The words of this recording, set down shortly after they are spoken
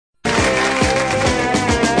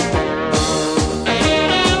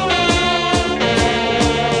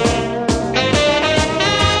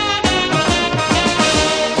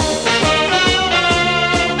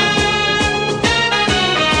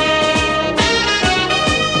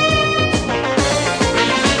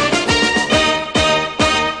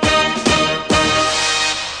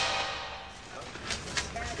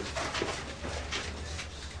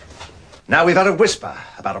Now we've had a whisper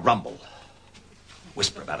about a rumble.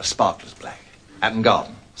 Whisper about a sparkler's blag. Hatton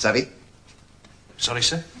Garden. Savvy? Sorry,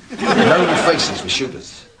 sir? Known faces with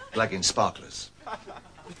shooters. Blagging sparklers.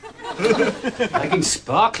 Blagging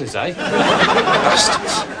sparklers, eh?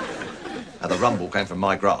 Bastards. Now the rumble came from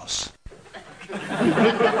my grass. You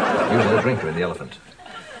were a drinker in the Elephant.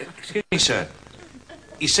 Excuse me, sir.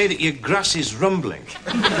 You say that your grass is rumbling.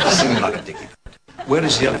 Singing like a dickhead. Where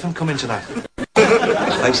does the Elephant come into that?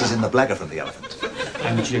 The faces in the blagger from the Elephant.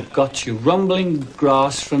 And you got your rumbling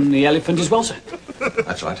grass from the Elephant as well, sir?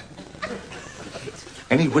 That's right.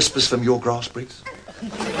 Any whispers from your grass, Briggs?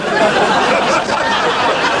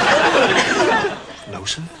 No,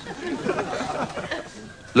 sir.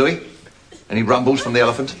 Louis, any rumbles from the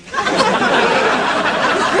Elephant?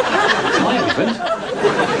 My Elephant?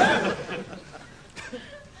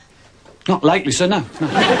 Not lately, sir, no.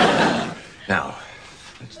 Now,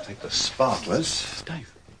 let's take the sparklers. Dave.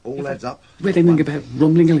 All heads up. Read anything about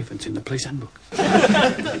rumbling elephants in the police handbook?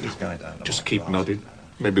 He's going down. Just keep nodding.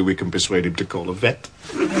 Maybe we can persuade him to call a vet.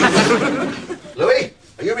 Louis,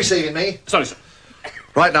 are you receiving me? Sorry, sir.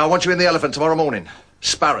 Right now, I want you in the Elephant tomorrow morning.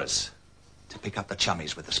 Sparrows. To pick up the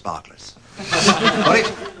chummies with the sparklers. Got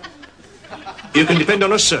it? You can depend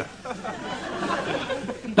on us, sir.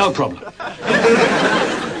 No problem.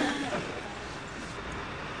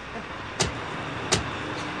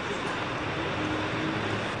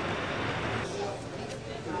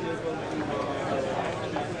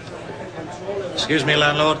 Excuse me,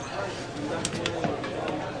 landlord.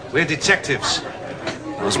 We're detectives.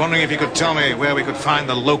 I was wondering if you could tell me where we could find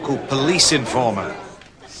the local police informer.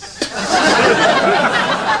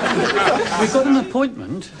 We've got an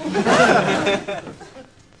appointment.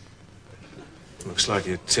 Looks like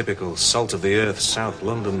your typical salt-of-the-earth South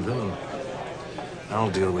London villain. I'll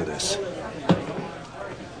deal with this.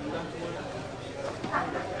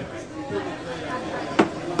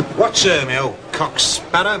 What's me old cock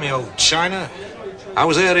sparrow, me old China? I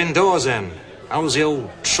was there indoors then. How was the old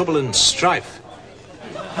trouble and strife?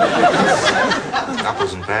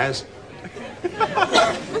 Apples and pears.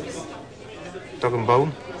 Dog and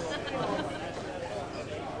bone.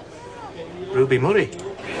 Ruby Murray.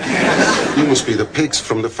 You must be the pigs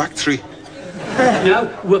from the factory. No,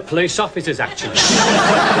 we're police officers, actually.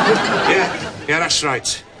 Yeah, that's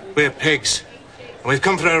right. We're pigs. And we've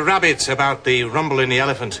come for a rabbit about the rumble in the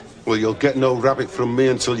Elephant. Well, you'll get no rabbit from me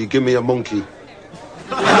until you give me a monkey.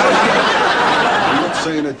 I'm not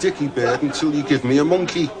saying a dicky bird until you give me a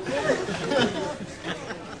monkey.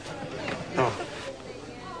 Oh.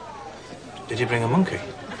 Did you bring a monkey?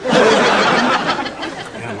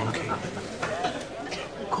 Yeah, a monkey.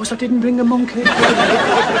 Of course I didn't bring a monkey.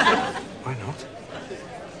 Why not?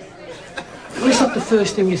 Well, it's not the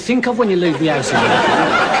first thing you think of when you leave the house.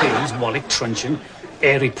 Keys, wallet, truncheon,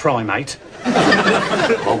 airy primate.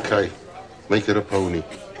 OK. Make it a pony.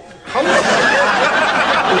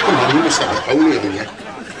 Oh, come on, you must have a pony, haven't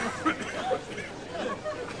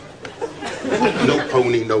you? No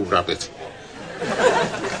pony, no rabbit.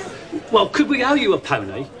 Well, could we owe you a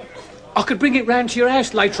pony? I could bring it round to your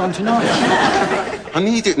house later on tonight. I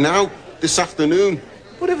need it now, this afternoon.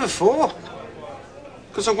 Whatever for?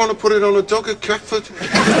 Because I want to put it on a dog at Catford. Phone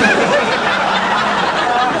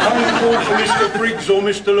call for Mr. Briggs or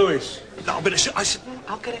Mr. Lewis. No, but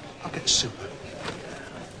I'll get it. I'll get super.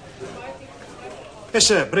 Yes,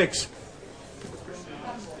 sir, Briggs.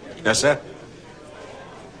 Yes, sir.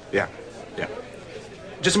 Yeah.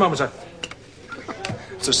 Just a moment, sir.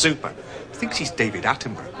 It's a super. Thinks he's David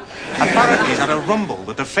Attenborough. Apparently he's had a rumble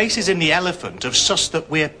that the faces in the Elephant have sussed that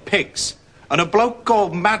we're pigs. And a bloke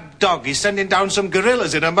called Mad Dog is sending down some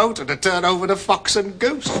gorillas in a motor to turn over the fox and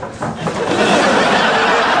goose.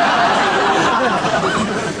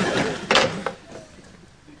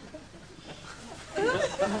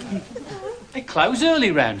 They close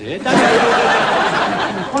early round here, don't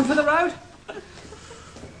they? One for the road?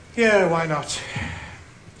 Yeah, why not?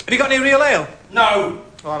 Have you got any real ale? No.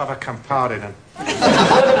 I'll have a Campari then.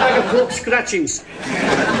 Another bag of pork scratchings.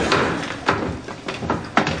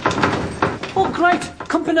 Oh, great.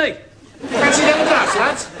 Company. Fancy getting a glass,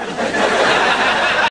 lads?